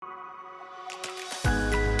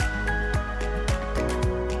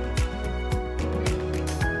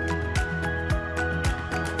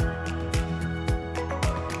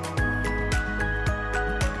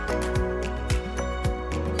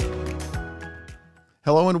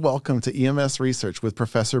Hello and welcome to EMS Research with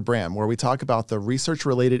Professor Bram, where we talk about the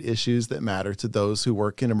research-related issues that matter to those who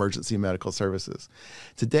work in emergency medical services.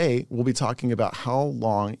 Today, we'll be talking about how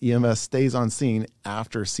long EMS stays on scene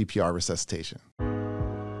after CPR resuscitation.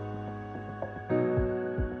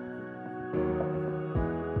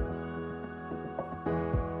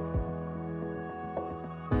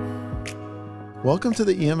 Welcome to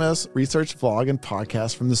the EMS Research Vlog and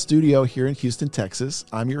Podcast from the studio here in Houston, Texas.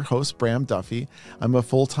 I'm your host, Bram Duffy. I'm a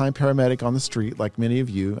full-time paramedic on the street, like many of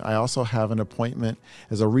you. I also have an appointment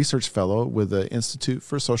as a research fellow with the Institute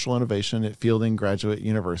for Social Innovation at Fielding Graduate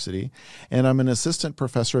University, and I'm an assistant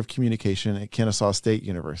professor of communication at Kennesaw State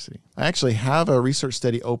University. I actually have a research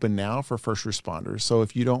study open now for first responders, so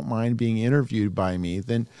if you don't mind being interviewed by me,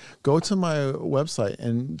 then go to my website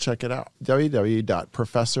and check it out,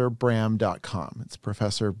 www.professorbram.com. It's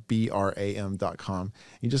professorbram.com.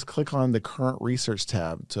 You just click on the current research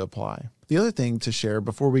tab to apply. The other thing to share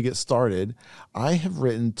before we get started, I have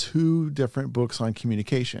written 2 different books on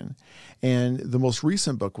communication. And the most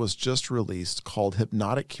recent book was just released called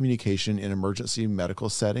Hypnotic Communication in Emergency Medical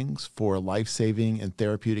Settings for Life-Saving and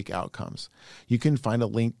Therapeutic Outcomes. You can find a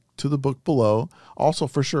link to the book below. Also,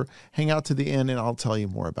 for sure, hang out to the end and I'll tell you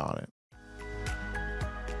more about it.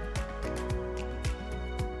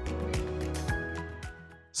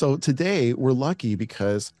 So today we're lucky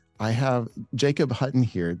because I have Jacob Hutton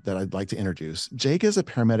here that I'd like to introduce. Jake is a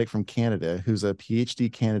paramedic from Canada who's a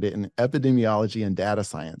PhD candidate in epidemiology and data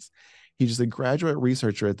science. He's a graduate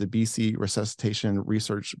researcher at the BC Resuscitation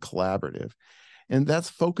Research Collaborative, and that's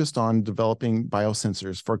focused on developing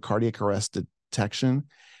biosensors for cardiac arrest detection,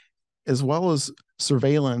 as well as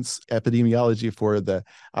surveillance epidemiology for the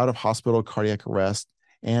out-of-hospital cardiac arrest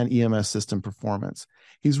and EMS system performance.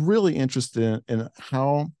 He's really interested in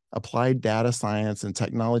how applied data science and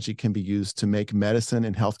technology can be used to make medicine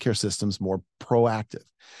and healthcare systems more proactive.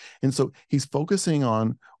 And so he's focusing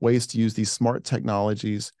on ways to use these smart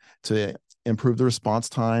technologies to improve the response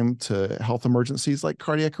time to health emergencies like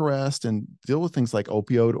cardiac arrest and deal with things like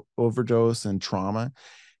opioid overdose and trauma.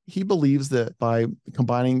 He believes that by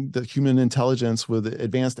combining the human intelligence with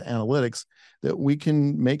advanced analytics, that we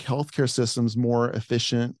can make healthcare systems more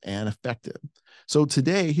efficient and effective. So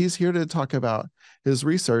today he's here to talk about his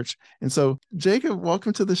research. And so, Jacob,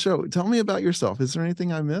 welcome to the show. Tell me about yourself. Is there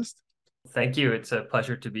anything I missed? Thank you. It's a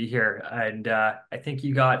pleasure to be here. And I think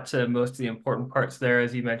you got most of the important parts there.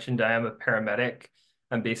 As you mentioned, I am a paramedic.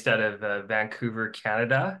 I'm based out of Vancouver,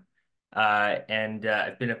 Canada. And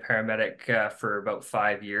I've been a paramedic for about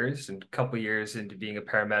 5 years, and a couple of years into being a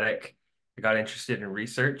paramedic, I got interested in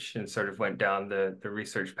research and sort of went down the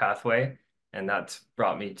research pathway. And that's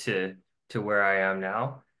brought me to where I am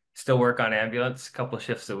now. Still work on ambulance a couple of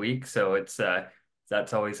shifts a week. So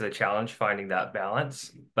that's always a challenge, finding that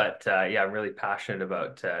balance. But yeah, I'm really passionate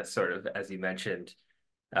about sort of, as you mentioned,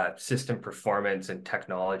 system performance and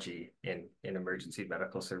technology in emergency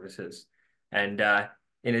medical services. And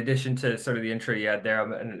in addition to sort of the intro you had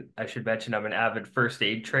there, I should mention I'm an avid first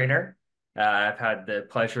aid trainer. I've had the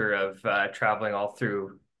pleasure of traveling all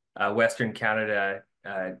through Western Canada,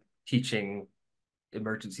 teaching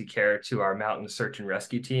emergency care to our mountain search and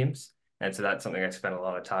rescue teams. And so that's something I spend a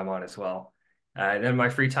lot of time on as well. And in my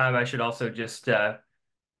free time, I should also just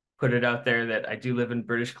put it out there that I do live in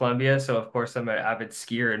British Columbia. So of course I'm an avid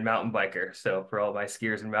skier and mountain biker. So for all my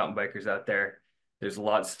skiers and mountain bikers out there, there's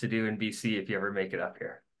lots to do in BC if you ever make it up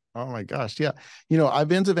here. Oh my gosh. Yeah. You know, I've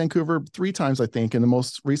been to Vancouver 3 times, I think. And the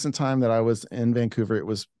most recent time that I was in Vancouver, it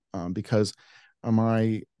was because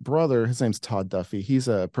my brother, his name's Todd Duffy. He's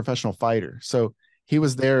a professional fighter. So he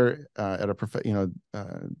was there at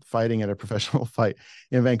fighting at a professional fight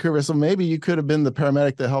in Vancouver. So maybe you could have been the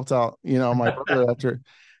paramedic that helped out, my brother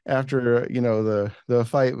after the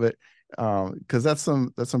fight, but because that's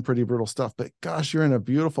some pretty brutal stuff. But gosh, you're in a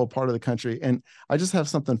beautiful part of the country. And I just have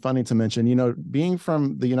something funny to mention. Being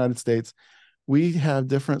from the United States, we have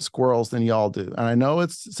different squirrels than y'all do. And I know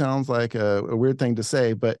it sounds like a weird thing to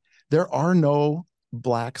say, but there are no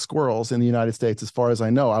black squirrels in the United States, as far as I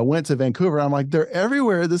know. I went to Vancouver. I'm like, they're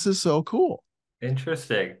everywhere. This is so cool.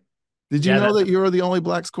 Interesting. Did you know that you were the only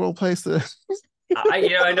black squirrel place that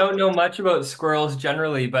I don't know much about squirrels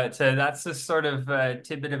generally, but that's the sort of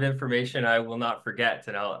tidbit of information I will not forget,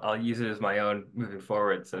 and I'll use it as my own moving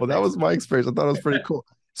forward. So well, that was my experience. I thought it was pretty cool.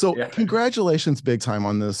 So Congratulations big time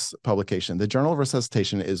on this publication. The Journal of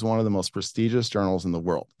Resuscitation is one of the most prestigious journals in the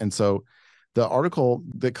world. And so The article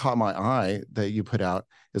that caught my eye that you put out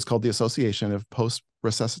is called The Association of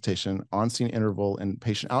Post-Resuscitation On-Scene Interval and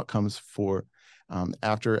Patient Outcomes for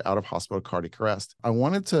After Out-of-Hospital Cardiac Arrest. I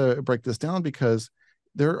wanted to break this down because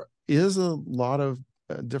there is a lot of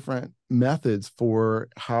different methods for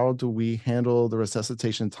how do we handle the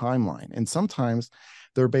resuscitation timeline. And sometimes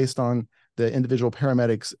they're based on the individual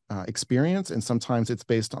paramedics experience, and sometimes it's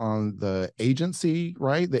based on the agency,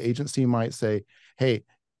 right? The agency might say, hey,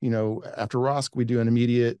 after ROSC, we do an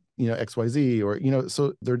immediate, XYZ, or,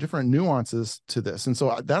 so there are different nuances to this. And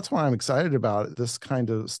so that's why I'm excited about this kind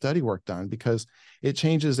of study work done, because it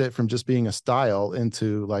changes it from just being a style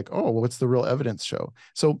into like, oh, well, what's the real evidence show?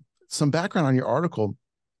 So some background on your article,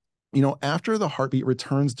 after the heartbeat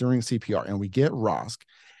returns during CPR and we get ROSC,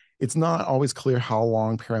 it's not always clear how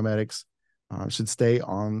long paramedics should stay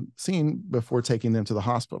on scene before taking them to the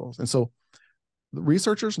hospitals. And so the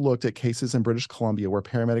researchers looked at cases in British Columbia where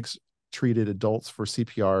paramedics treated adults for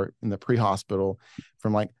CPR in the pre-hospital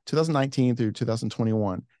from like 2019 through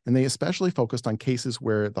 2021. And they especially focused on cases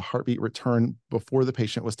where the heartbeat returned before the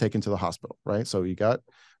patient was taken to the hospital, right? So you got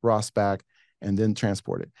ROSC back and then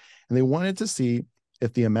transported. And they wanted to see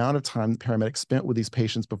if the amount of time paramedics spent with these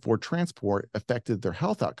patients before transport affected their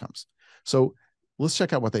health outcomes. So let's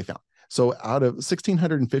check out what they found. So out of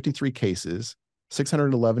 1,653 cases,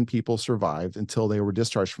 611 people survived until they were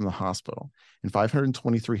discharged from the hospital, and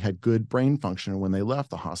 523 had good brain function when they left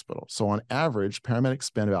the hospital. So on average, paramedics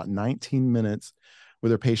spent about 19 minutes with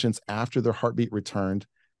their patients after their heartbeat returned,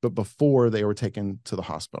 but before they were taken to the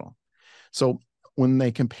hospital. So when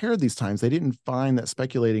they compared these times, they didn't find that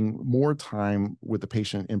speculating more time with the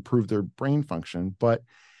patient improved their brain function, but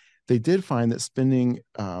they did find that spending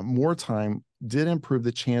more time did improve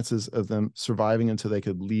the chances of them surviving until they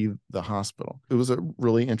could leave the hospital. It was a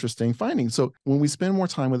really interesting finding. So when we spend more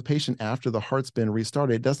time with a patient after the heart's been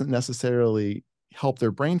restarted, it doesn't necessarily help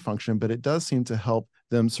their brain function, but it does seem to help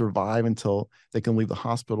them survive until they can leave the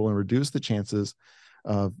hospital and reduce the chances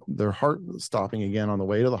of their heart stopping again on the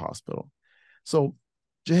way to the hospital. So,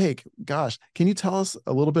 Jake, gosh, can you tell us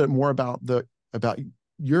a little bit more about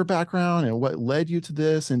your background and what led you to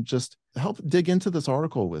this, and just help dig into this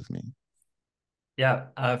article with me?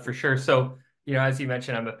 Yeah, for sure. So, as you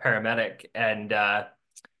mentioned, I'm a paramedic, and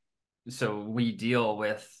so we deal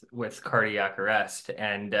with cardiac arrest,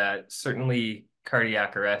 and certainly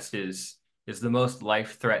cardiac arrest is the most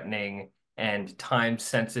life-threatening and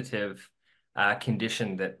time-sensitive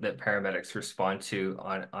condition that paramedics respond to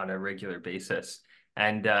on a regular basis.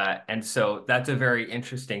 And so that's a very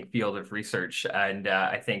interesting field of research. And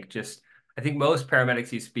I think most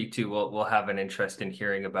paramedics you speak to will have an interest in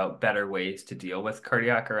hearing about better ways to deal with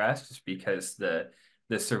cardiac arrest, just because the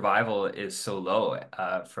survival is so low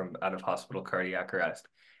from out of hospital cardiac arrest.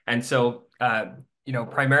 And so,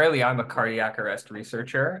 primarily I'm a cardiac arrest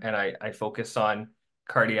researcher, and I focus on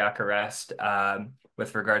cardiac arrest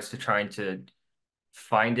with regards to trying to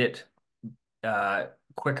find it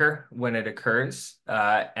quicker when it occurs,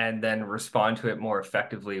 and then respond to it more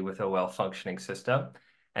effectively with a well-functioning system.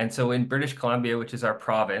 And so in British Columbia, which is our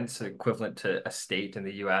province, equivalent to a state in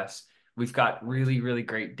the US, we've got really, really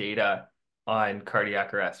great data on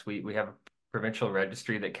cardiac arrest. We have a provincial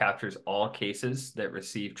registry that captures all cases that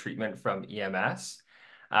receive treatment from EMS.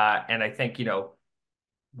 And I think,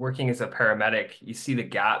 working as a paramedic, you see the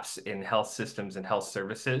gaps in health systems and health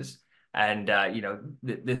services. And,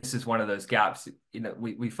 this is one of those gaps.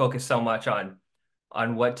 We focus so much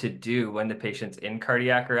on what to do when the patient's in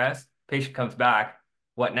cardiac arrest. Patient comes back,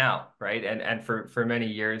 what now, right? And for many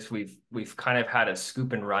years, we've kind of had a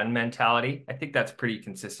scoop and run mentality. I think that's pretty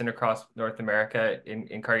consistent across North America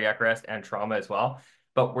in cardiac arrest and trauma as well.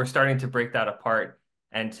 But we're starting to break that apart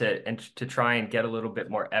and to try and get a little bit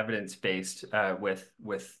more evidence-based with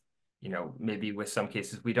maybe with some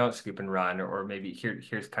cases we don't scoop and run, or maybe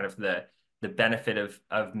here's kind of the benefit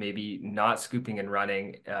of maybe not scooping and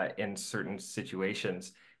running in certain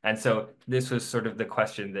situations. And so this was sort of the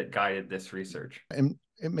question that guided this research. And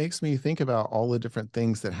it makes me think about all the different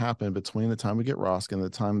things that happen between the time we get ROSC and the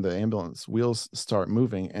time the ambulance wheels start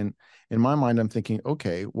moving. And in my mind, I'm thinking,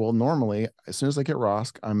 okay, well, normally, as soon as I get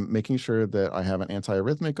ROSC, I'm making sure that I have an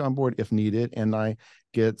antiarrhythmic on board if needed, and I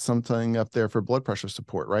get something up there for blood pressure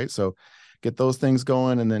support, right? So get those things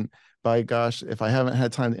going. And then, by gosh, if I haven't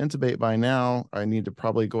had time to intubate by now, I need to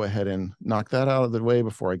probably go ahead and knock that out of the way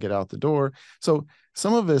before I get out the door. So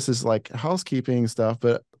some of this is like housekeeping stuff,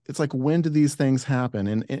 but it's like, when do these things happen?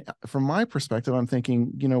 And from my perspective, I'm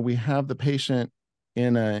thinking, we have the patient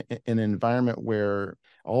in an environment where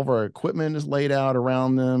all of our equipment is laid out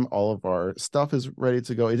around them, all of our stuff is ready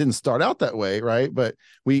to go. It didn't start out that way, right? But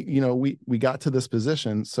we got to this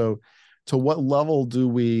position. So to what level do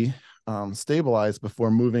we stabilize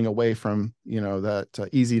before moving away from, that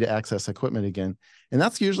easy to access equipment again? And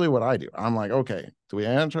that's usually what I do. I'm like, okay, do we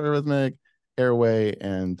antiarrhythmic, airway,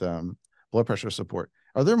 and blood pressure support?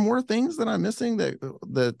 Are there more things that I'm missing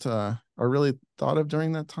that are really thought of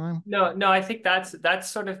during that time? No, no, I think that's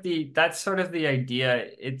sort of the idea.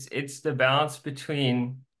 It's the balance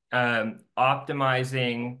between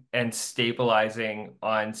optimizing and stabilizing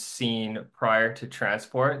on scene prior to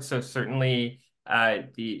transport. So certainly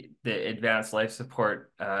the advanced life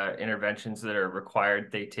support interventions that are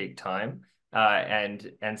required, they take time.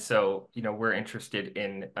 And so, we're interested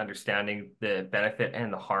in understanding the benefit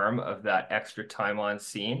and the harm of that extra time on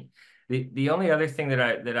scene. The only other thing that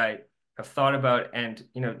I have thought about, and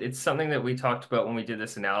it's something that we talked about when we did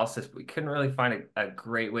this analysis, but we couldn't really find a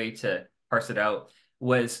great way to parse it out,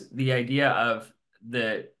 was the idea of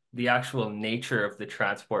the actual nature of the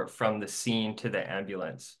transport from the scene to the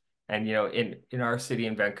ambulance. And in our city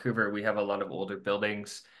in Vancouver, we have a lot of older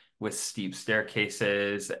buildings with steep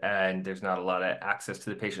staircases, and there's not a lot of access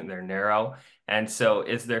to the patient. They're narrow. And so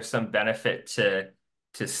is there some benefit to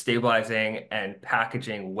stabilizing and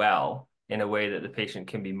packaging well in a way that the patient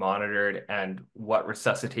can be monitored, and what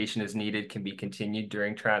resuscitation is needed can be continued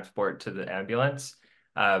during transport to the ambulance?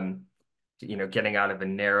 Getting out of a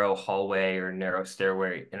narrow hallway or narrow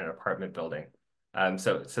stairway in an apartment building.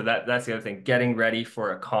 So that's the other thing. Getting ready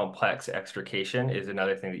for a complex extrication is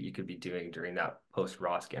another thing that you could be doing during that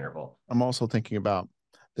post-ROSC interval. I'm also thinking about,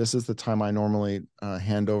 this is the time I normally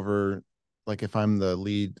hand over, like if I'm the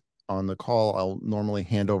lead on the call, I'll normally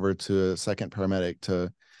hand over to a second paramedic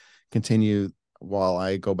to continue while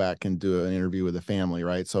I go back and do an interview with the family,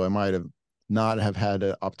 right? So I might have not have had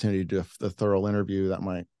an opportunity to do a thorough interview. That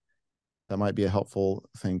might be a helpful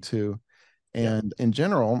thing too. Yeah. And in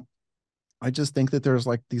general, I just think that there's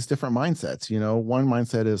like these different mindsets. One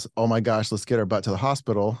mindset is, oh my gosh, let's get our butt to the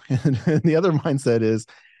hospital. And the other mindset is,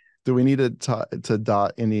 do we need to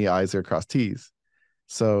dot any I's or cross T's?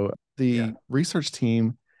 So Yeah. the research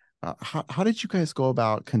team, how did you guys go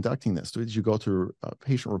about conducting this? Did you go through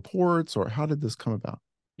patient reports, or how did this come about?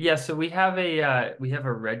 Yeah, so we have a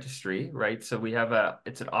registry, right? So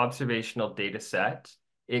it's an observational data set.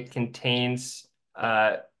 It contains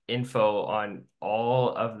info on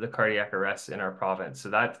all of the cardiac arrests in our province. So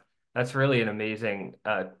that's really an amazing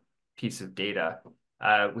piece of data.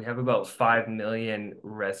 We have about 5 million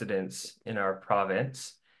residents in our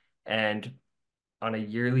province, and on a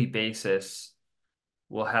yearly basis,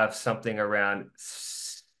 we'll have something around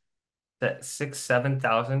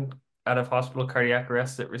 7,000 out of hospital cardiac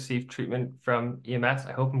arrests that receive treatment from EMS.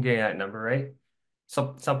 I hope I'm getting that number right.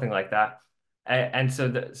 Something like that. And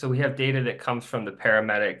so we have data that comes from the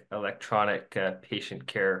paramedic electronic patient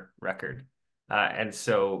care record. And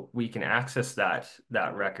so we can access that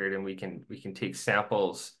record, and we can take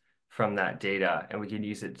samples from that data, and we can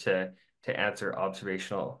use it to answer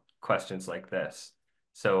observational questions like this.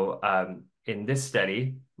 So in this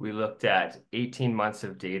study, we looked at 18 months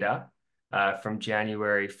of data from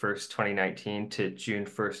January 1st, 2019 to June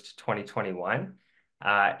 1st, 2021.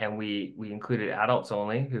 And we included adults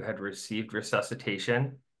only who had received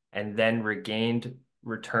resuscitation and then regained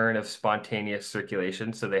return of spontaneous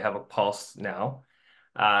circulation. So they have a pulse now,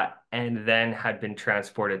 and then had been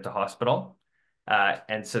transported to hospital.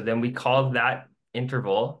 And so then we called that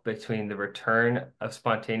interval between the return of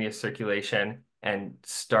spontaneous circulation and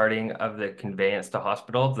starting of the conveyance to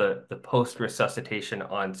hospital, the post-resuscitation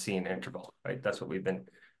on scene interval, right? That's what we've been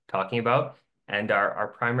talking about. And our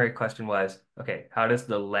primary question was, okay, how does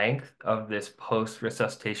the length of this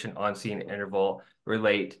post-resuscitation on scene interval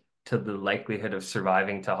relate to the likelihood of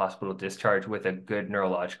surviving to hospital discharge with a good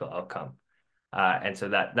neurological outcome? And so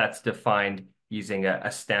that's defined using a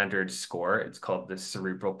standard score. It's called the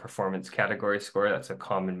Cerebral Performance Category score. That's a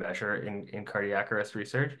common measure in cardiac arrest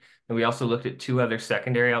research. And we also looked at two other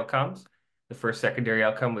secondary outcomes. The first secondary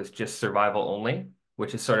outcome was just survival only,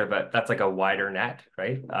 which is sort of that's like a wider net,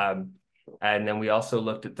 right? And then we also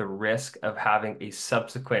looked at the risk of having a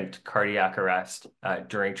subsequent cardiac arrest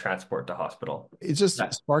during transport to hospital. It just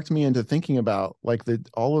sparked me into thinking about like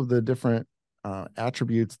all of the different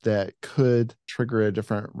attributes that could trigger a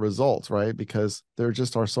different results, right? Because there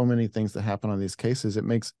just are so many things that happen on these cases. It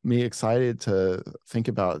makes me excited to think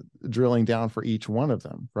about drilling down for each one of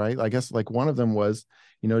them, right? I guess like one of them was,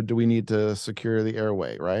 do we need to secure the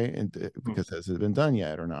airway, right? And because has it been done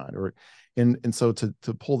yet or not? And so to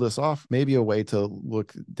pull this off, maybe a way to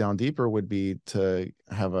look down deeper would be to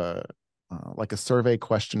have like a survey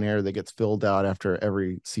questionnaire that gets filled out after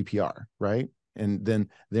every CPR, right? And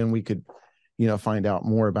then we could find out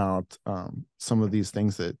more about some of these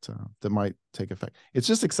things that might take effect. It's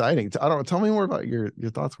just exciting. I don't know, tell me more about your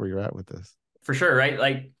thoughts where you're at with this. For sure, right?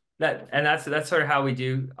 Like that, and that's sort of how we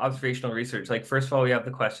do observational research. Like first of all, we have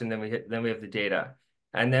the question, then we have the data,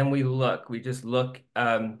 and then we just look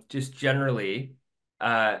just generally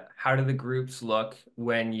how do the groups look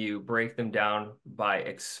when you break them down by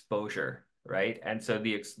exposure, right? And so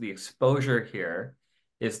the exposure here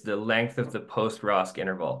is the length of the post-ROSC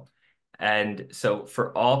interval. And so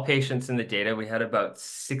for all patients in the data, we had about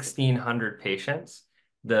 1,600 patients.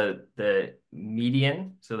 The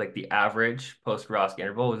median, so like the average post-ROSC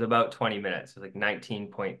interval was about 20 minutes, so like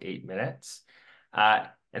 19.8 minutes. And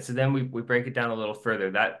so then we break it down a little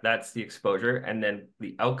further. That's the exposure, and then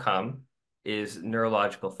the outcome is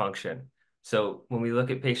neurological function. So when we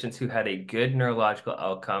look at patients who had a good neurological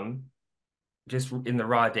outcome, just in the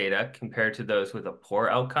raw data compared to those with a poor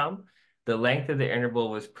outcome, the length of the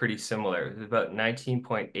interval was pretty similar. It was about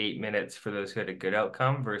 19.8 minutes for those who had a good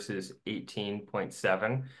outcome versus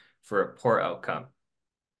 18.7 for a poor outcome.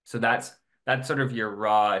 So that's sort of your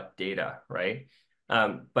raw data, right?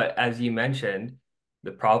 But as you mentioned,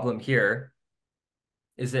 the problem here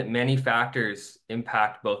is that many factors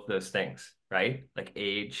impact both those things, right? Like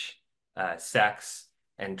age, sex,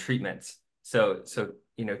 and treatments. So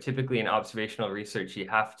typically in observational research, you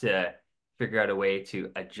have to figure out a way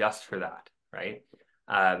to adjust for that, right?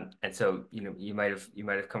 And so you might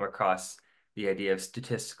have come across the idea of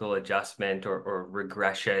statistical adjustment or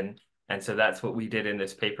regression. And so that's what we did in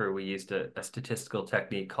this paper. We used a statistical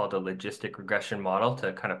technique called a logistic regression model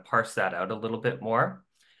to kind of parse that out a little bit more.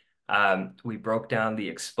 We broke down the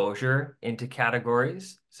exposure into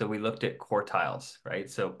categories. So we looked at quartiles, right?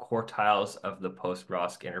 So quartiles of the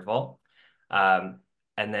post-ROSC interval.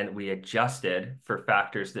 And then we adjusted for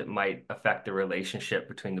factors that might affect the relationship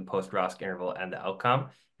between the post-ROSC interval and the outcome.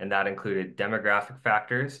 And that included demographic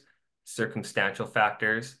factors, circumstantial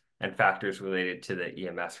factors, and factors related to the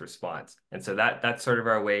EMS response. And so that's sort of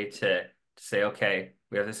our way to say, okay,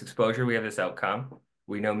 we have this exposure, we have this outcome.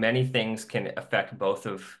 We know many things can affect both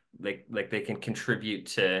of, like they can contribute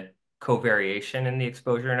to covariation in the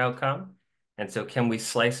exposure and outcome. And so can we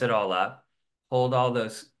slice it all up, hold all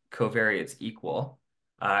those covariates equal,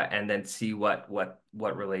 and then see what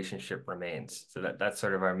relationship remains? So that's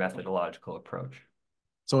sort of our methodological approach.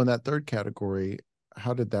 So in that third category,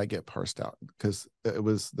 how did that get parsed out? Because it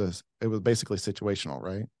was basically situational,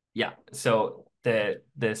 right? Yeah. So the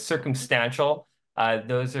circumstantial,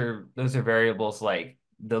 those are variables like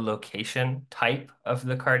the location type of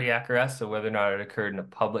the cardiac arrest, so whether or not it occurred in a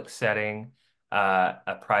public setting,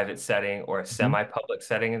 a private setting, or a Mm-hmm. semi-public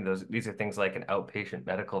setting. And these are things like an outpatient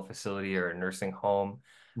medical facility or a nursing home,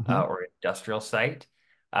 Mm-hmm. or industrial site.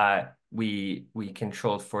 We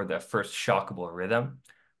controlled for the first shockable rhythm.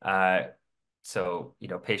 So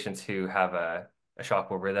patients who have a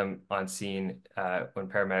shockable rhythm on scene when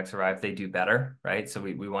paramedics arrive, they do better, right? So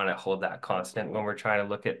we want to hold that constant when we're trying to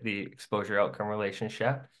look at the exposure outcome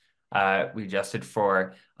relationship. We adjusted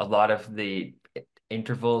for a lot of the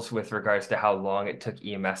intervals with regards to how long it took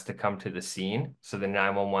EMS to come to the scene. So the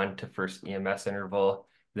 911 to first EMS interval,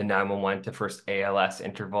 the 911 to first ALS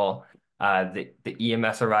interval, the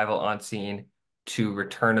EMS arrival on scene to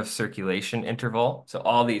return of circulation interval. So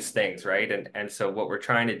all these things, right? And so what we're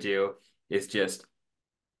trying to do is just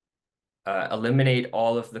eliminate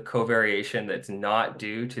all of the covariation that's not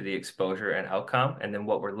due to the exposure and outcome. And then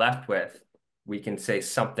what we're left with, we can say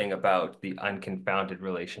something about the unconfounded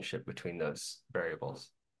relationship between those variables.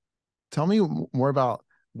 Tell me more about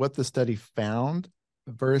what the study found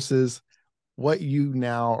versus what you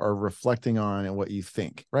now are reflecting on and what you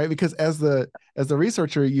think, right? Because as the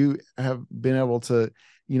researcher, you have been able to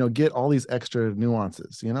get all these extra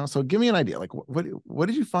nuances, so give me an idea, like what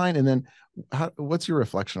did you find, and then what's your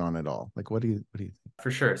reflection on it all? Like what do you think?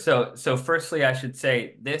 For sure. So firstly, I should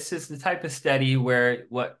say this is the type of study where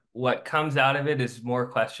what comes out of it is more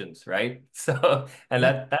questions, right? So and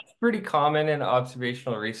that's pretty common in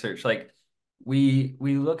observational research. Like we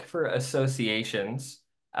look for associations,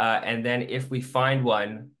 and then if we find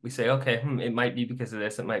one, we say, okay, it might be because of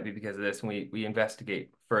this, it might be because of this, and we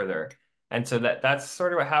investigate further. And so that's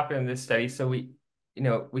sort of what happened in this study. So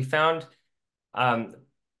we found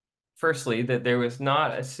firstly, that there was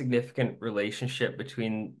not a significant relationship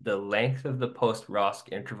between the length of the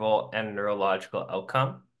post-ROSC interval and neurological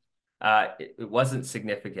outcome. It wasn't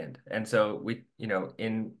significant. And so we,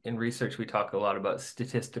 in research, we talk a lot about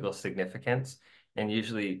statistical significance. And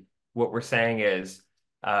usually what we're saying is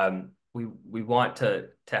we want to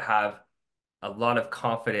have a lot of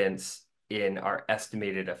confidence in our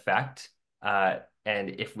estimated effect. And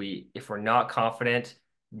if we're not confident,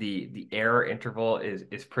 the error interval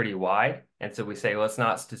is pretty wide. And so we say, well, it's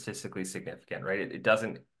not statistically significant, right? It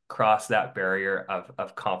doesn't cross that barrier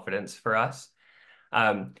of confidence for us.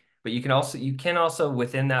 But you can also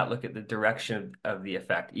within that look at the direction of the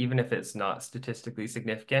effect, even if it's not statistically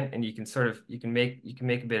significant, and you can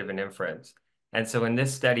make a bit of an inference. And so in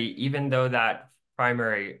this study, even though that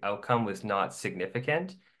primary outcome was not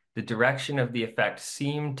significant, the direction of the effect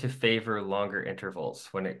seemed to favor longer intervals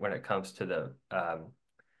when it comes to the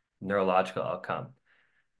neurological outcome.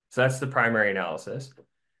 So that's the primary analysis.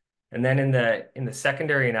 And then in the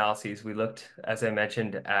secondary analyses, we looked, as I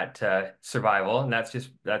mentioned, at survival, and that's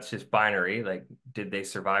just binary, like did they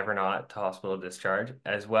survive or not to hospital discharge,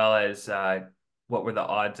 as well as what were the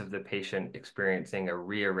odds of the patient experiencing a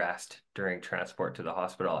rearrest during transport to the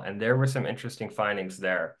hospital. And there were some interesting findings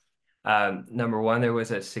there. Number one, there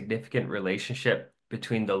was a significant relationship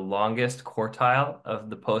between the longest quartile of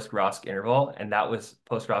the post-ROSC interval, and that was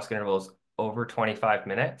post-ROSC intervals over 25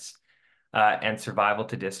 minutes. And survival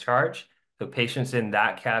to discharge. So patients in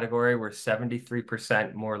that category were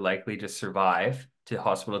 73% more likely to survive to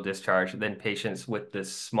hospital discharge than patients with the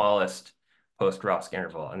smallest post-ROSC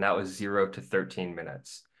interval, and that was 0 to 13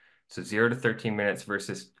 minutes. So 0 to 13 minutes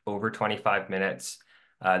versus over 25 minutes.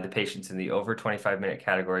 The patients in the over 25-minute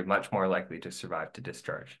category much more likely to survive to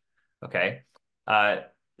discharge. Okay.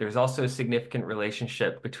 There's also a significant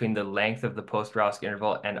relationship between the length of the post-ROSC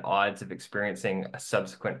interval and odds of experiencing a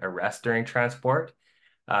subsequent arrest during transport.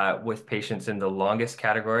 With patients in the longest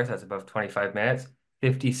categories, that's above 25 minutes,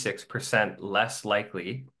 56% less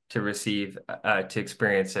likely to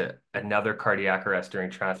experience another cardiac arrest during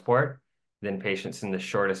transport than patients in the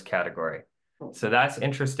shortest category. So that's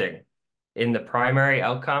interesting. In the primary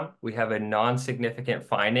outcome, we have a non-significant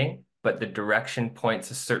finding, but the direction points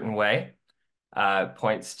a certain way.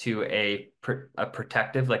 Points to a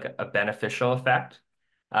protective, like a beneficial effect.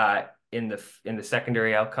 In the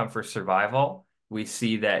secondary outcome for survival, we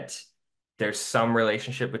see that there's some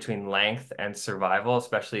relationship between length and survival,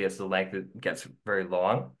 especially as the length gets very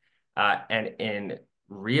long. And in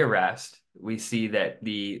rearrest, we see that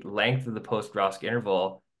the length of the post-ROSC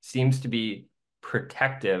interval seems to be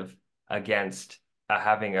protective against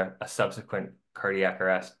having a subsequent cardiac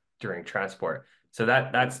arrest during transport. So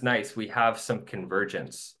that's nice. We have some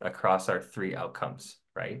convergence across our three outcomes,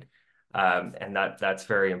 right? And that's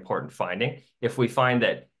very important finding. If we find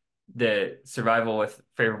that the survival with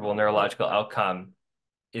favorable neurological outcome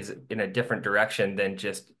is in a different direction than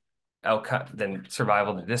just outcome than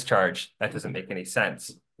survival to discharge, that doesn't make any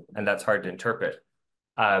sense, and that's hard to interpret.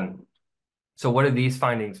 So what do these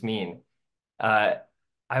findings mean? I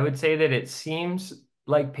would say that it seems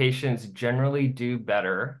like patients generally do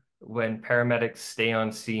better when paramedics stay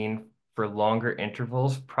on scene for longer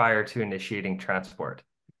intervals prior to initiating transport.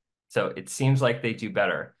 So it seems like they do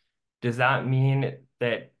better. Does that mean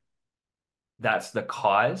that that's the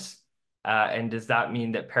cause? And does that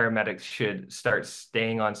mean that paramedics should start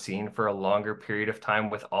staying on scene for a longer period of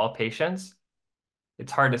time with all patients?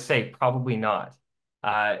 It's hard to say, probably not.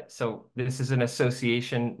 So this is an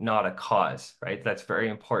association, not a cause, right? That's very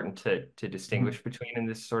important to distinguish between in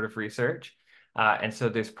this sort of research. And so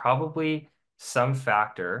there's probably some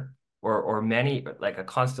factor or many, like a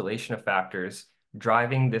constellation of factors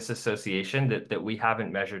driving this association that we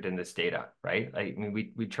haven't measured in this data, right? I mean,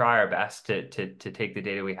 we try our best to take the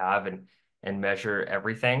data we have and measure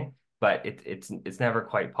everything, but it's never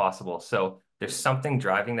quite possible. So there's something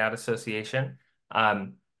driving that association.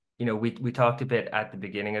 You know, we talked a bit at the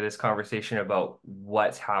beginning of this conversation about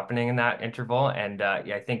what's happening in that interval, and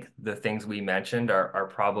yeah, I think the things we mentioned are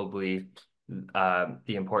probably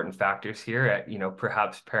the important factors here. You know,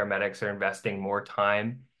 perhaps paramedics are investing more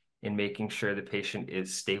time in making sure the patient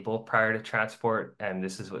is stable prior to transport, and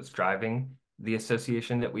this is what's driving the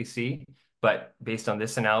association that we see. But based on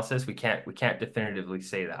this analysis, we can't definitively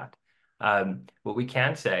say that. What we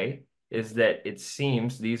can say is that it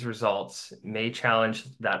seems these results may challenge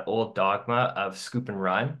that old dogma of scoop and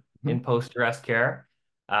run in post-arrest care,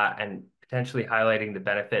 and potentially highlighting the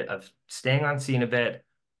benefit of staying on scene a bit,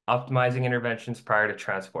 optimizing interventions prior to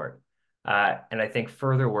transport. And I think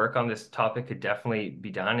further work on this topic could definitely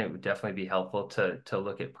be done. It would definitely be helpful to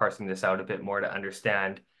look at parsing this out a bit more to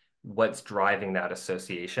understand what's driving that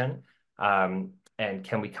association. And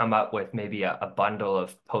can we come up with maybe a bundle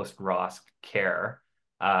of post-ROSC care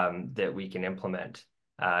that we can implement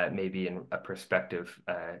maybe in a prospective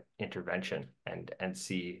intervention and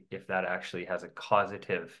see if that actually has a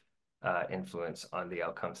causative influence on the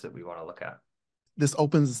outcomes that we want to look at. This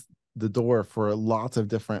opens the door for lots of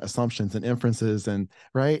different assumptions and inferences, and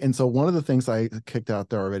right. And so one of the things I kicked out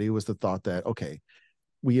there already was the thought that, okay,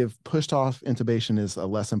 we have pushed off intubation as a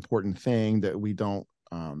less important thing that we don't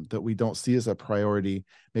see as a priority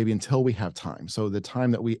maybe until we have time. So the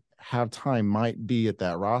time that we have time might be at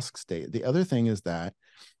that ROSC state. The other thing is that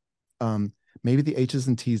um, maybe the H's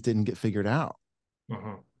and T's didn't get figured out,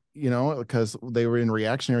 Mhm. because they were in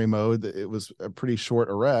reactionary mode. It was a pretty short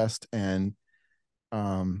arrest, and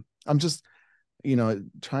I'm just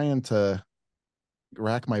trying to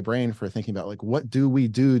rack my brain for thinking about like what do we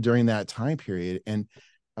do during that time period. And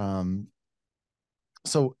um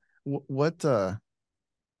so what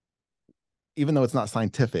even though it's not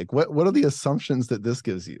scientific, what are the assumptions that this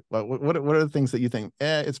gives you? What are the things that you think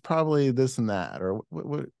it's probably this and that, or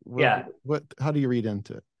Yeah. how do you read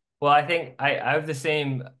into it? Well, I think I have the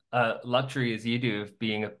same luxury as you do of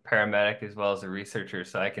being a paramedic as well as a researcher.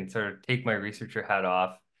 So I can sort of take my researcher hat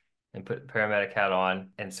off and put the paramedic hat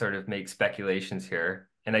on and sort of make speculations here.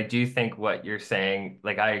 And I do think what you're saying,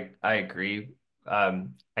 like I agree.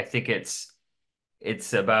 I think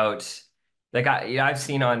it's about like I've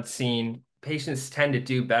seen on scene patients tend to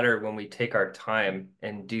do better when we take our time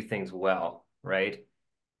and do things well, right?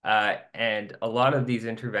 And a lot of these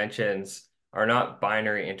interventions are not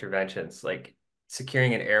binary interventions. Like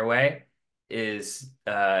securing an airway is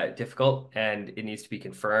difficult and it needs to be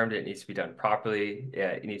confirmed. It needs to be done properly.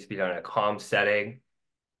 It needs to be done in a calm setting.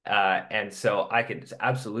 And so I could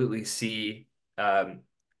absolutely see on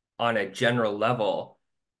a general level,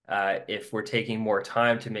 if we're taking more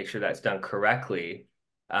time to make sure that's done correctly,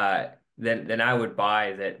 then I would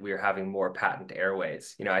buy that we're having more patent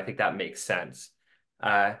airways. I think that makes sense.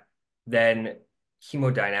 Uh, then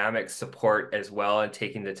hemodynamic support as well, and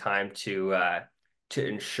taking the time to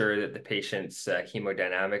ensure that the patient's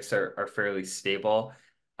hemodynamics are fairly stable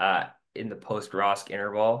in the post-ROSC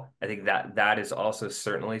interval. I think that is also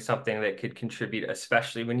certainly something that could contribute,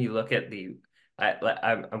 especially when you look at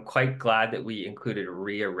I'm quite glad that we included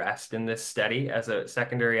rearrest in this study as a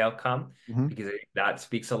secondary outcome, Mm-hmm. because I think that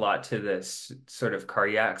speaks a lot to this sort of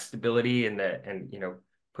cardiac stability and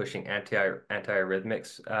pushing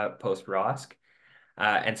antiarrhythmics post ROSC.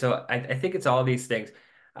 And so I think it's all these things.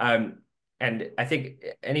 Um, and I think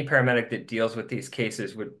any paramedic that deals with these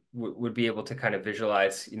cases would be able to kind of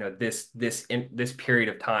visualize, this period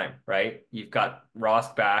of time, right? You've got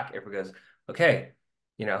ROSC back. Everyone goes, okay,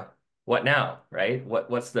 you know, what now, right?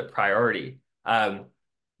 What's the priority?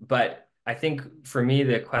 But I think for me,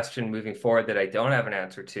 the question moving forward that I don't have an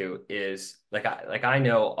answer to is I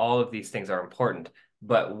know all of these things are important,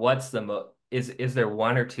 but is there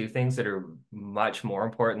one or two things that are much more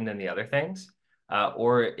important than the other things?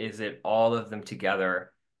 Or is it all of them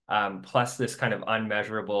together, plus this kind of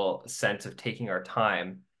unmeasurable sense of taking our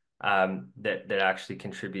time, that actually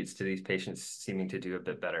contributes to these patients seeming to do a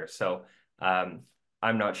bit better? So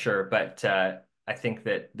I'm not sure, but I think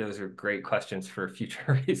that those are great questions for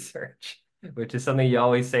future research, which is something you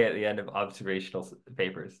always say at the end of observational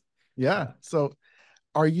papers. Yeah. So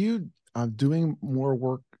are you doing more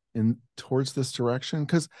work in towards this direction?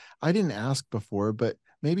 Because I didn't ask before, but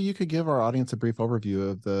maybe you could give our audience a brief overview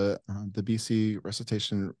of the BC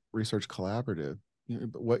Resuscitation Research Collaborative.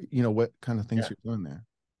 What kind of things Yeah. you're doing there.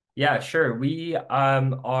 Yeah, sure. We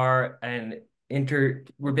are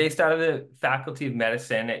we're based out of the Faculty of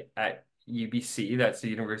Medicine at UBC, that's the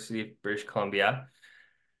University of British Columbia.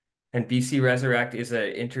 And BC Resurrect is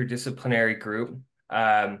an interdisciplinary group.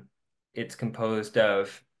 It's composed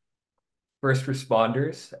of first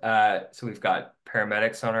responders. So we've got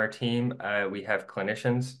paramedics on our team. We have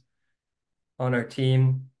clinicians on our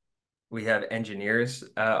team. We have engineers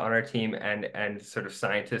on our team, and sort of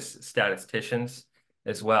scientists, statisticians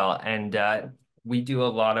as well. And we do a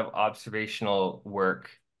lot of observational work,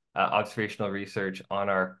 observational research on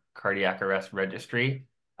our cardiac arrest registry,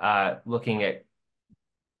 looking at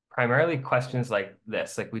primarily questions like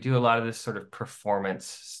this. Like we do a lot of this sort of performance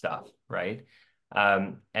stuff, right?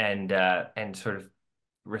 And sort of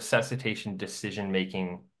resuscitation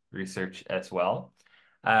decision-making research as well.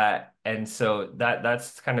 And so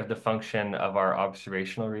that's kind of the function of our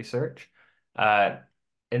observational research. Uh,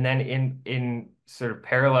 and then in sort of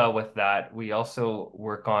parallel with that, we also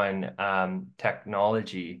work on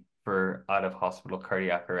technology for out-of-hospital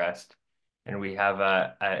cardiac arrest. And we have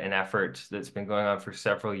an effort that's been going on for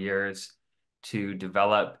several years to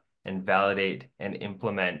develop and validate and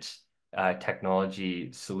implement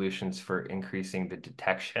technology solutions for increasing the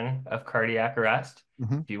detection of cardiac arrest.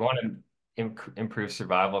 Mhm. If you want to improve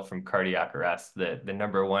survival from cardiac arrest, the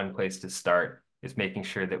number one place to start is making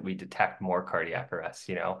sure that we detect more cardiac arrests.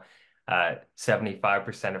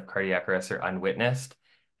 75% of cardiac arrests are unwitnessed,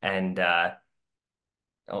 and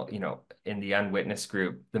in the unwitnessed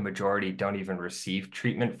group, the majority don't even receive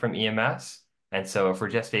treatment from EMS. And so if we're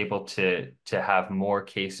just able to have more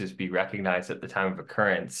cases be recognized at the time of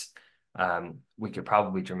occurrence, we could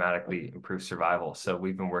probably dramatically improve survival. So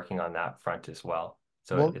we've been working on that front as well.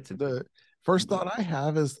 So Well, it's a the first thought I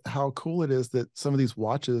have is how cool it is that some of these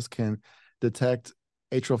watches can detect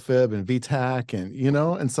atrial fib and VTAC, and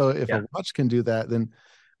and so if a yeah. watch can do that, then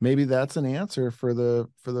maybe that's an answer for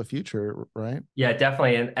the future, right? Yeah,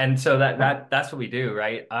 definitely. And so that's what we do,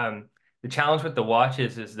 right? The challenge with the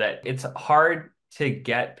watches is that it's hard to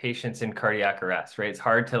get patients in cardiac arrest, right? It's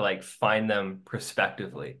hard to like find them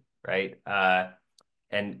prospectively, right?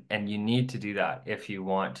 And you need to do that if you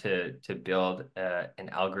want to build an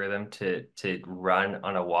algorithm to run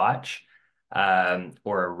on a watch,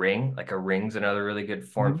 or a ring. Like a ring's another really good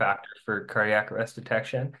form Mhm. factor for cardiac arrest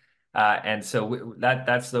detection. And so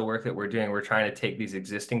that's the work that we're doing. We're trying to take these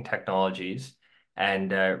existing technologies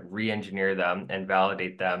and re-engineer them and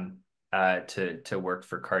validate them to work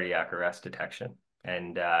for cardiac arrest detection.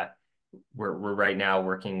 And we're right now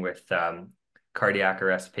working with cardiac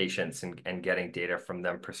arrest patients and getting data from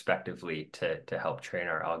them prospectively to help train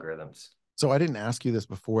our algorithms. So I didn't ask you this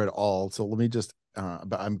before at all. So let me just,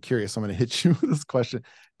 but I'm curious. I'm going to hit you with this question.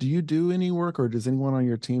 Do you do any work, or does anyone on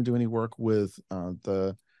your team do any work with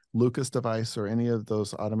the Lucas device or any of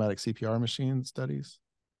those automatic CPR machine studies?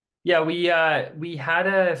 Yeah, we had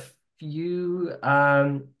a few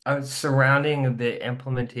surrounding the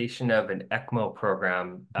implementation of an ECMO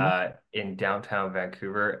program Mhm. in downtown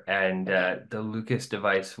Vancouver, and the Lucas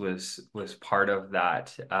device was part of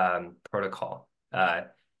that protocol.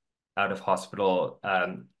 Out of hospital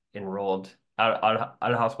enrolled out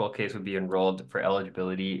of hospital case would be enrolled for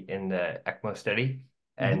eligibility in the ECMO study,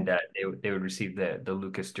 Mhm. and they would receive the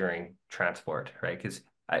Lucas during transport, right? Because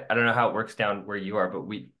I don't know how it works down where you are, but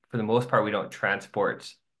we for the most part we don't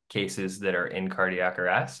transport cases that are in cardiac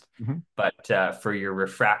arrest. Mhm. But for your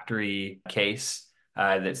refractory case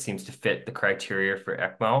that seems to fit the criteria for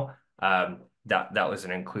ECMO, that was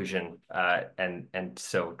an inclusion, and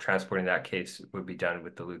so transporting that case would be done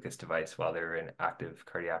with the Lucas device while they're in active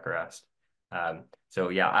cardiac arrest. So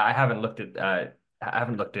yeah, I haven't looked at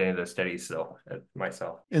any of those studies though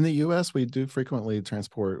myself. In the US, we do frequently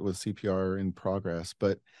transport with CPR in progress,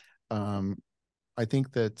 but um, I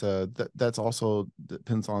think that that's also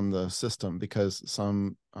depends on the system, because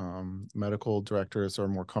some medical directors are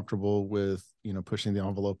more comfortable with pushing the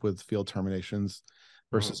envelope with field terminations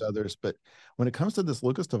versus Mhm. others. But when it comes to this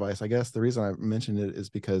Lucas device, I guess the reason I mentioned it is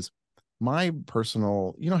because my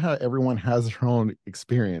personal, how everyone has their own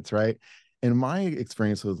experience, right? And my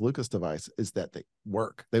experience with Lucas device is that they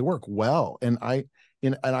work well, and I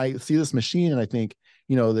see this machine and I think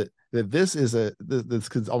that this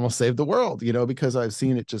could almost save the world, because I've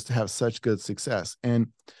seen it just have such good success. And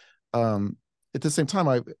um, at the same time,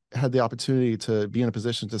 I had the opportunity to be in a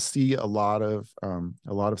position to see a lot of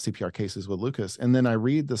CPR cases with Lucas, and then I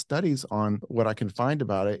read the studies on what I can find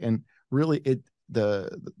about it, and really,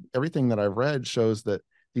 everything that I've read shows that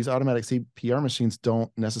these automatic CPR machines don't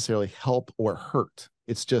necessarily help or hurt.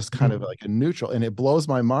 It's just kind of Mhm. like a neutral, and it blows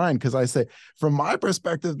my mind because I say, from my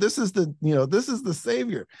perspective, this is the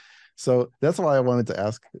savior. So that's why I wanted to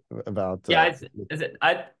ask about. Yeah,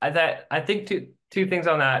 I think two things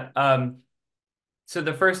on that. So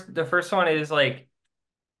the first one is like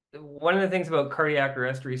one of the things about cardiac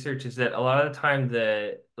arrest research is that a lot of the time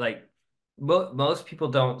most people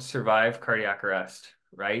don't survive cardiac arrest,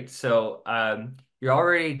 right? So you're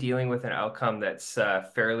already dealing with an outcome that's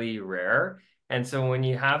fairly rare, and so when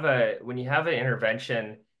you have an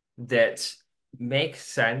intervention that makes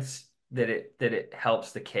sense, that it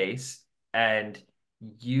helps the case, and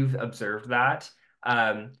you've observed that,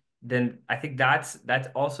 then I think that's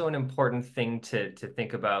also an important thing to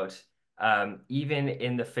think about, even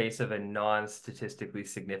in the face of a non-statistically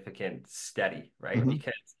significant study, right? Mhm.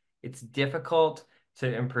 Because it's difficult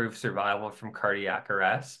to improve survival from cardiac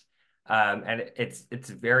arrest. And it's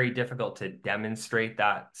very difficult to demonstrate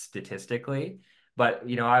that statistically. But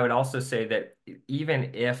I would also say that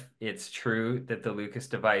even if it's true that the Lucas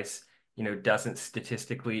device, doesn't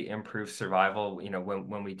statistically improve survival,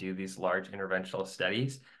 when we do these large interventional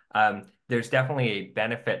studies, there's definitely a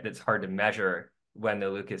benefit that's hard to measure when the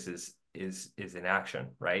Lucas is in action,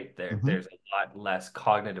 right? Mhm. There's a lot less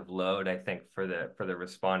cognitive load, I think, for the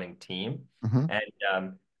responding team. Mhm.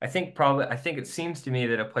 And I think it seems to me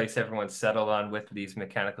that a place everyone's settled on with these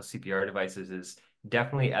mechanical CPR devices is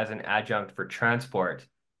definitely as an adjunct for transport,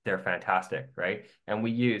 they're fantastic, right? And we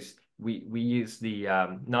use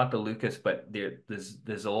the not the Lucas, but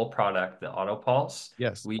the Zoll product, the Auto Pulse.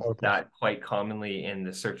 Yes. We use Autopulse. that quite commonly in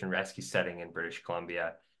the search and rescue setting in British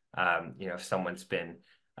Columbia. If someone's been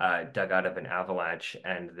dug out of an avalanche,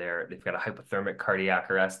 and they've got a hypothermic cardiac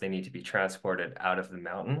arrest. They need to be transported out of the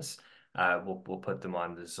mountains. We'll put them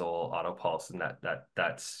on the Zoll Autopulse, and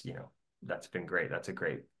that's that's been great. That's a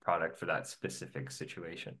great product for that specific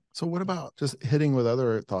situation. So what about just hitting with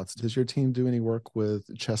other thoughts? Does your team do any work with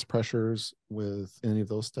chest pressures with any of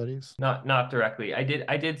those studies? Not directly. I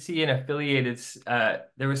did see an affiliated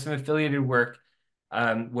there was some affiliated work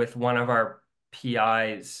with one of our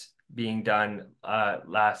PIs being done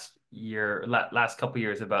last couple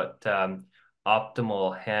years about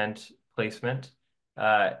optimal hand placement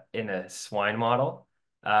in a swine model,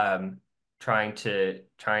 um, trying to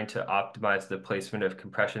optimize the placement of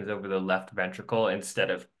compressions over the left ventricle instead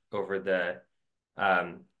of over the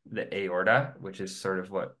aorta, which is sort of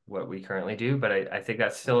what we currently do. But I think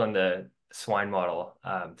that's still in the swine model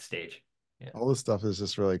stage. Yeah. All this stuff is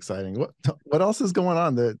just really exciting. What else is going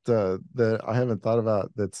on that I haven't thought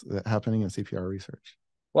about that's happening in CPR research?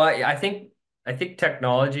 Well, I think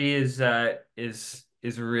technology is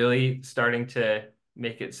really starting to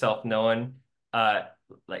make itself known, uh,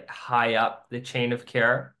 like high up the chain of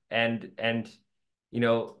care, and you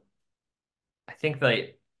know I think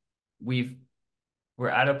that we've we're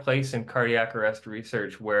at a place in cardiac arrest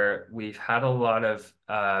research where we've had a lot of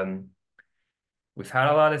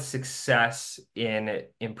success in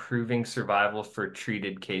improving survival for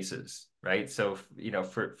treated cases, right? So,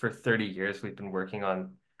 for 30 years we've been working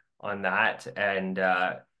on that, and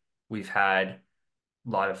we've had a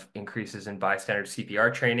lot of increases in bystander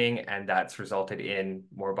CPR training, and that's resulted in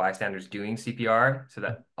more bystanders doing CPR. So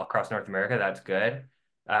that across North America, that's good.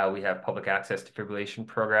 We have public access defibrillation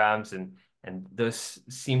programs, and those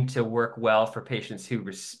seem to work well for patients who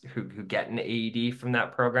get an AED from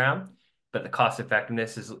that program, but the cost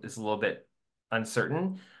effectiveness is a little bit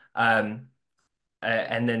uncertain. And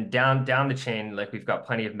then down the chain, like we've got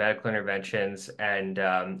plenty of medical interventions and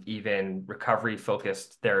even recovery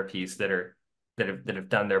focused therapies that have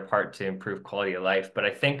done their part to improve quality of life. But I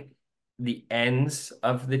think the ends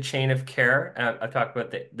of the chain of care, I talked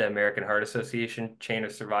about the American Heart Association chain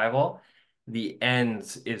of survival. The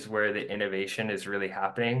ends is where the innovation is really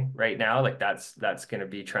happening right now. Like that's going to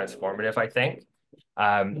be transformative, I think.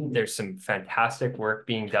 There's some fantastic work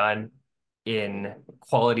being done in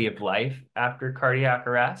quality of life after cardiac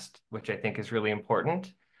arrest, which I think is really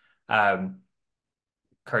important. Um,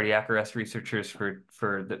 Cardiac arrest researchers for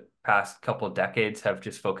the past couple of decades have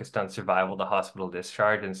just focused on survival to hospital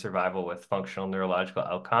discharge and survival with functional neurological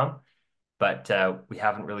outcome, but we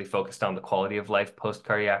haven't really focused on the quality of life post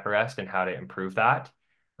cardiac arrest and how to improve that.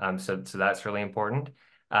 So that's really important.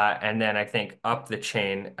 And then I think up the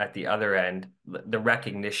chain at the other end, the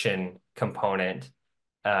recognition component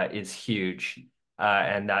is huge,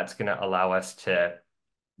 and that's going to allow us to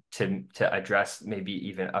address maybe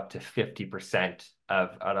even up to 50%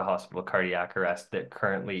 of out of hospital cardiac arrest that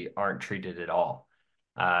currently aren't treated at all.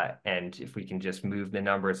 And if we can just move the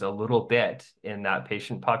numbers a little bit in that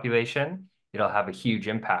patient population, it'll have a huge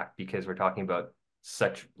impact because we're talking about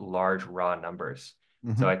such large raw numbers.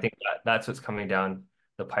 So Mm-hmm. I think that's what's coming down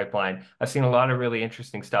the pipeline. I've seen a lot of really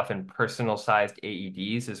interesting stuff in personal sized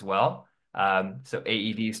AEDs as well. So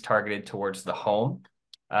AEDs targeted towards the home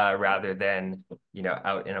rather than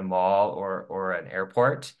out in a mall or an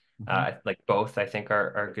airport. Mm-hmm. Like both, I think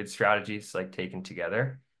are good strategies, like taken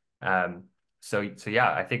together. So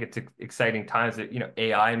yeah, I think it's exciting times that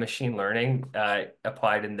AI machine learning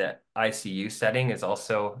applied in the ICU setting is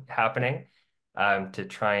also happening to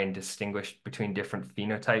try and distinguish between different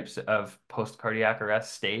phenotypes of post-cardiac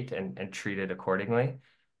arrest state and treat it accordingly.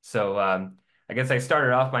 So I guess I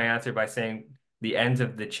started off my answer by saying the ends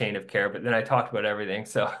of the chain of care, but then I talked about everything.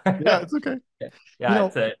 So Yeah, it's okay. You yeah, know,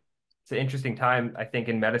 it's an interesting time, I think,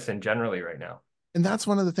 in medicine generally right now. and that's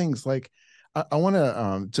one of the things. Like, I want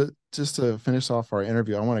to just to finish off our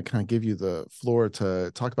interview, I want to kind of give you the floor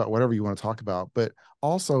to talk about whatever you want to talk about. But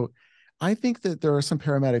also, I think that there are some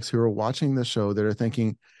paramedics who are watching the show that are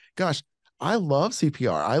thinking, "Gosh, I love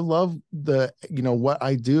CPR. I love what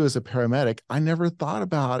I do as a paramedic. I never thought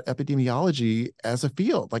about epidemiology as a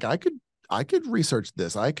field. Like I could research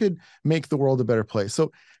this. I could make the world a better place."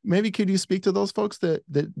 So maybe could you speak to those folks that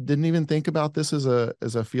didn't even think about this as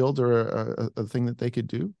a field or a thing that they could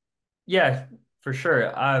do? Yeah, for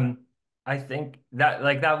sure. I think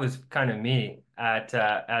that was kind of me at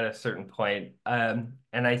a certain point.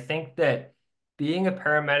 And I think that being a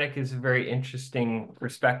paramedic is a very interesting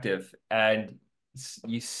perspective, and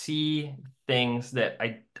you see things that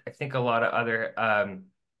I think a lot of other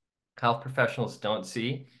health professionals don't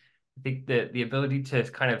see. I think that the ability to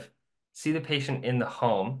kind of see the patient in the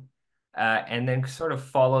home and then sort of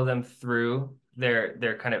follow them through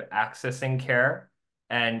their kind of accessing care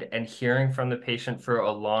and hearing from the patient for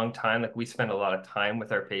a long time. Like we spend a lot of time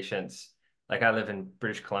with our patients. Like I live in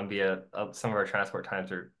British Columbia. Some of our transport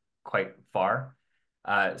times are quite far.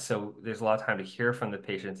 So there's a lot of time to hear from the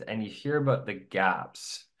patients, and you hear about the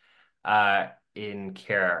gaps in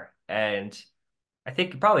care. And I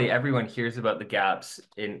think probably everyone hears about the gaps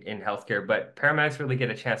in healthcare, but paramedics really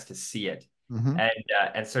get a chance to see it Hmm.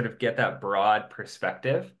 and sort of get that broad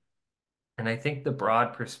perspective. And I think the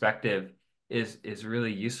broad perspective is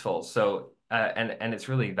really useful. So and it's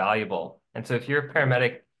really valuable. And so if you're a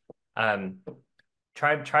paramedic, um,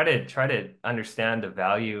 try to understand the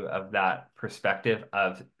value of that perspective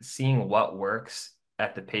of seeing what works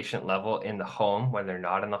at the patient level in the home when they're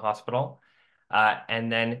not in the hospital,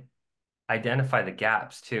 and then identify the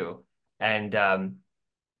gaps too. And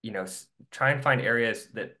try and find areas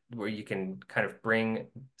that where you can kind of bring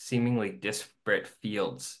seemingly disparate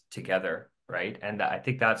fields together, right? And I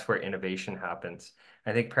think that's where innovation happens.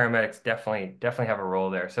 I think paramedics definitely have a role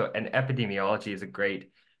there. So, and epidemiology is a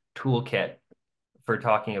great toolkit for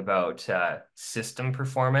talking about system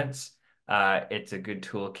performance. It's a good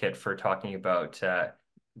toolkit for talking about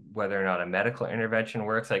whether or not a medical intervention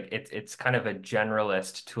works. Like it's kind of a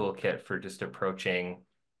generalist toolkit for just approaching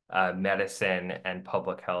medicine and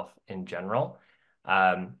public health in general.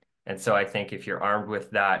 And so I think if you're armed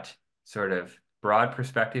with that sort of broad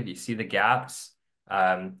perspective, you see the gaps.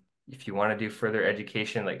 If you want to do further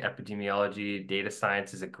education, like epidemiology, data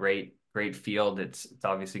science is a great field. It's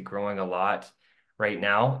obviously growing a lot right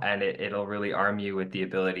now, and it'll really arm you with the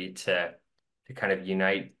ability to kind of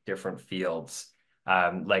unite different fields.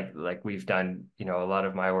 Like we've done, a lot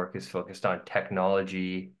of my work is focused on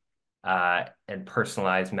technology and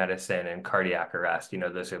personalized medicine and cardiac arrest.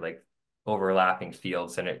 Those are like overlapping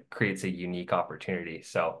fields, and it creates a unique opportunity.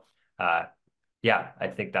 So, yeah, I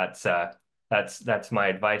think that's my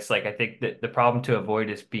advice. Like I think that the problem to avoid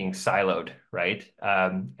is being siloed, right?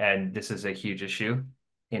 And this is a huge issue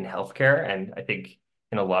in healthcare, and I think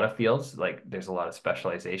in a lot of fields, like there's a lot of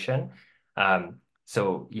specialization.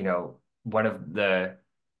 So, one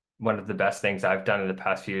of the best things I've done in the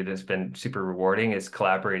past few years that's been super rewarding is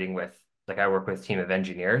collaborating with, like I work with a team of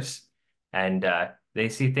engineers, and they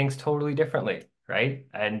see things totally differently, right?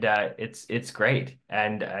 And it's great.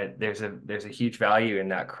 And there's a huge value in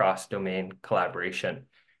that cross-domain collaboration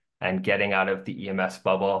and getting out of the EMS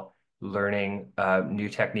bubble, learning new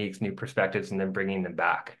techniques, new perspectives, and then bringing them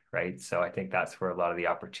back, right? So I think that's where a lot of the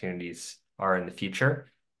opportunities are in the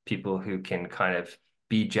future. People who can kind of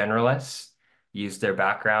be generalists, use their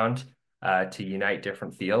background to unite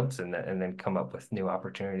different fields, and then come up with new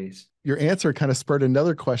opportunities. Your answer kind of spurred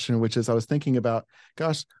another question, which is I was thinking about,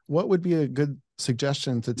 gosh, what would be a good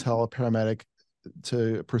suggestion to tell a paramedic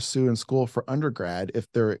to pursue in school for undergrad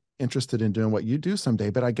if they're interested in doing what you do someday?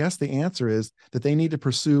 But I guess the answer is that they need to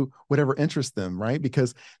pursue whatever interests them, right?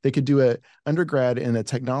 Because they could do a undergrad in a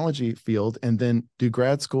technology field and then do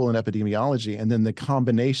grad school in epidemiology, and then the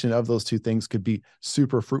combination of those two things could be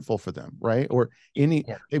super fruitful for them, right? Or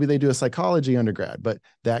Yeah. maybe they do a psychology undergrad, but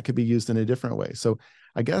that could be used in a different way. So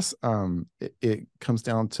I guess it comes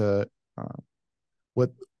down to what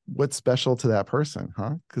what's special to that person,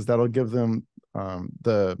 huh? Because that'll give them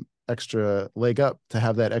the extra leg up to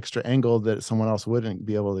have that extra angle that someone else wouldn't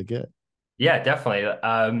be able to get. Yeah, definitely.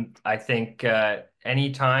 I think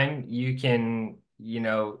anytime you can,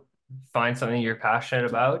 find something you're passionate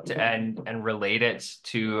about and relate it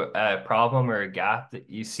to a problem or a gap that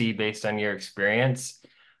you see based on your experience,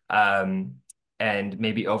 um, and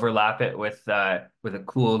maybe overlap it with a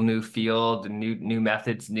cool new field, new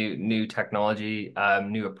methods, new technology,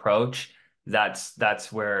 new approach.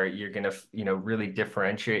 That's where you're gonna, really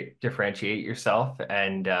differentiate yourself.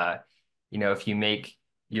 And if you make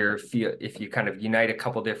if you kind of unite a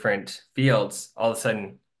couple different fields, all of a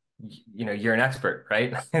sudden, you're an expert,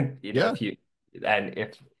 right? Yeah. If you and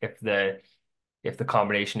if the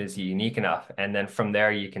combination is unique enough, and then from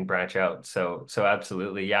there you can branch out. So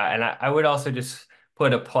absolutely, yeah. And I would also just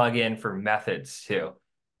put a plug in for methods too.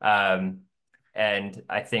 Um, and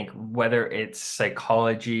I think whether it's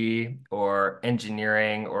psychology or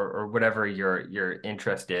engineering or whatever your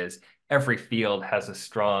interest is, every field has a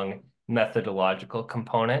strong methodological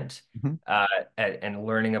component, Mhm. and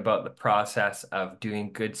learning about the process of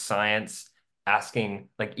doing good science, asking,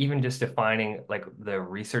 like even just defining like the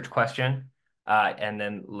research question, and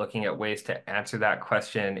then looking at ways to answer that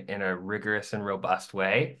question in a rigorous and robust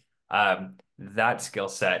way. That skill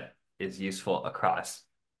set is useful across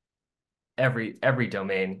every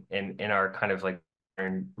domain in our kind of like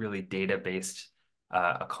really data-based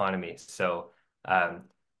economy. So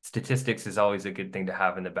statistics is always a good thing to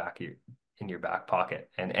have in the in your back pocket.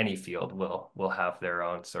 And any field will have their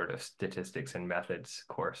own sort of statistics and methods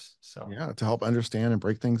course. So Yeah, to help understand and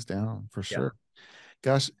break things down for yeah. sure.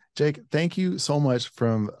 Gosh, Jake, thank you so much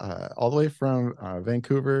from all the way from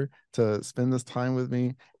Vancouver to spend this time with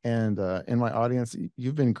me and in my audience.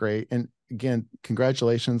 You've been great. And again,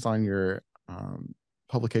 congratulations on your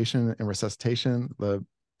publication in resuscitation,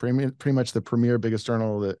 pretty much the premier biggest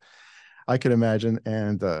journal that I could imagine.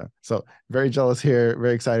 And so very jealous here,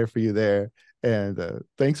 very excited for you there. And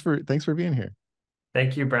thanks for being here.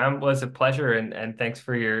 Thank you, Bram. It was a pleasure, and thanks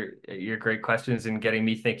for your great questions and getting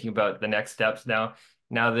me thinking about the next steps.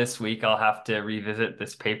 Now this week I'll have to revisit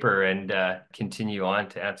this paper and continue on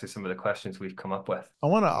to answer some of the questions we've come up with. I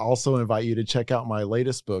want to also invite you to check out my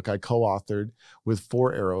latest book I co-authored with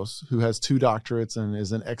 4Arrows, who has 2 doctorates and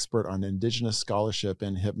is an expert on indigenous scholarship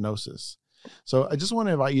and hypnosis. So I just want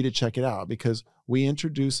to invite you to check it out because we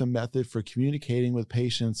introduce a method for communicating with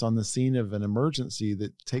patients on the scene of an emergency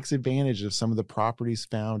that takes advantage of some of the properties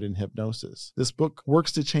found in hypnosis. This book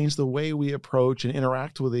works to change the way we approach and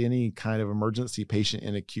interact with any kind of emergency patient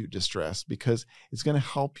in acute distress because it's going to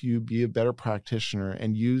help you be a better practitioner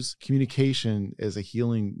and use communication as a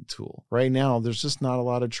healing tool. Right now, there's just not a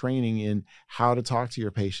lot of training in how to talk to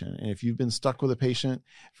your patient. And if you've been stuck with a patient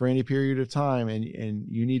for any period of time and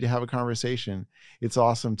you need to have a conversation, it's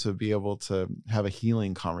awesome to be able to have a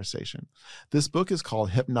healing conversation. This book is called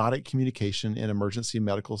Hypnotic Communication in Emergency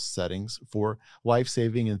Medical Settings for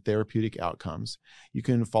Life-Saving and Therapeutic Outcomes. You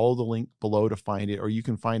can follow the link below to find it, or you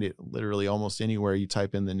can find it literally almost anywhere you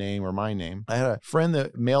type in the name or my name. I had a friend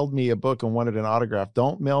that mailed me a book and wanted an autograph.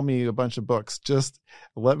 Don't mail me a bunch of books. Just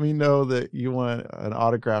let me know that you want an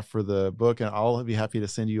autograph for the book, and I'll be happy to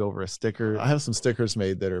send you over a sticker. I have some stickers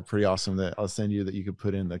made that are pretty awesome that I'll send you that you could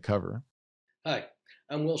put in the cover. Hi,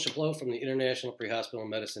 I'm Will Chaplot from the International Pre-Hospital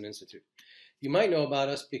Medicine Institute. You might know about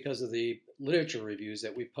us because of the literature reviews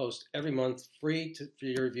that we post every month free for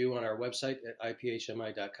your review on our website at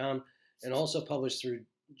iphmi.com and also published through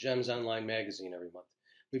GEMS Online magazine every month.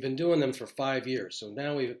 We've been doing them for 5 years, so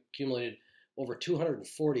now we've accumulated over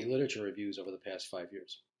 240 literature reviews over the past 5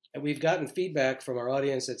 years. And we've gotten feedback from our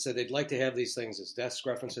audience that said they'd like to have these things as desk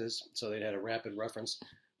references, so they'd had a rapid reference.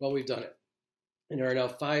 Well, we've done it. And there are now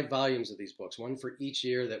 5 volumes of these books, one for each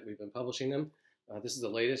year that we've been publishing them. This is the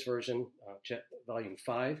latest version, volume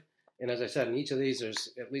 5. And as I said, in each of these, there's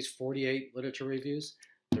at least 48 literature reviews.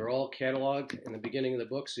 They're all cataloged in the beginning of the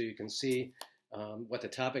book, so you can see what the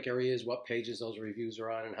topic area is, what pages those reviews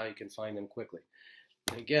are on, and how you can find them quickly.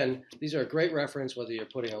 And again, these are a great reference, whether you're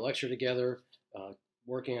putting a lecture together,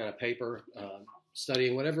 working on a paper,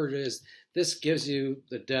 studying, whatever it is. This gives you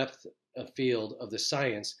the depth of field of the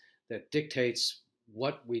science that dictates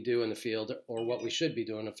what we do in the field or what we should be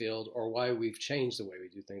doing in the field or why we've changed the way we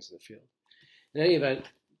do things in the field. In any event,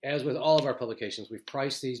 as with all of our publications, we've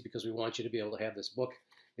priced these because we want you to be able to have this book.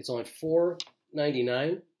 It's only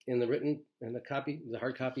 $4.99 in the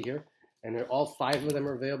hard copy here, and all 5 of them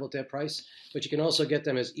are available at that price. But you can also get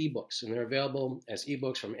them as ebooks, and they're available as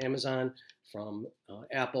ebooks from Amazon, from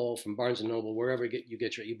Apple, from Barnes & Noble, wherever you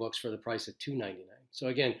get your ebooks for the price of $2.99. So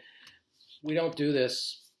again, we don't do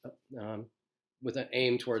this with an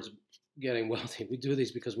aim towards getting wealthy. We do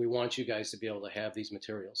these because we want you guys to be able to have these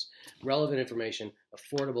materials, relevant information,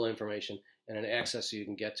 affordable information, and an access so you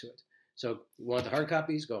can get to it. So you want the hard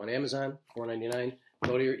copies, go on Amazon, $4.99.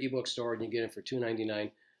 Go to your ebook store and you get it for $2.99.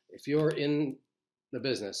 If you're in the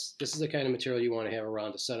business, this is the kind of material you want to have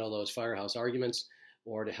around to settle those firehouse arguments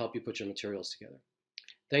or to help you put your materials together.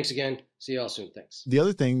 Thanks again. See you all soon. Thanks. The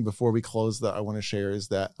other thing before we close that I want to share is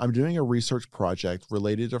that I'm doing a research project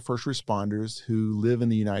related to first responders who live in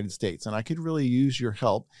the United States. And I could really use your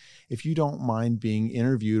help if you don't mind being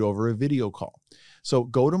interviewed over a video call. So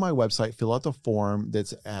go to my website, fill out the form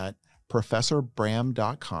that's at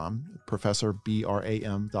professorbram.com,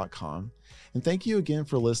 professorbram.com. And thank you again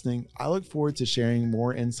for listening. I look forward to sharing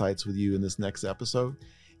more insights with you in this next episode.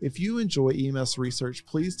 If you enjoy EMS research,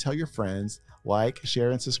 please tell your friends, like,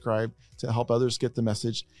 share, and subscribe to help others get the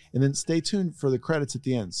message. And then stay tuned for the credits at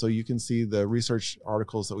the end so you can see the research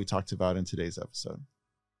articles that we talked about in today's episode.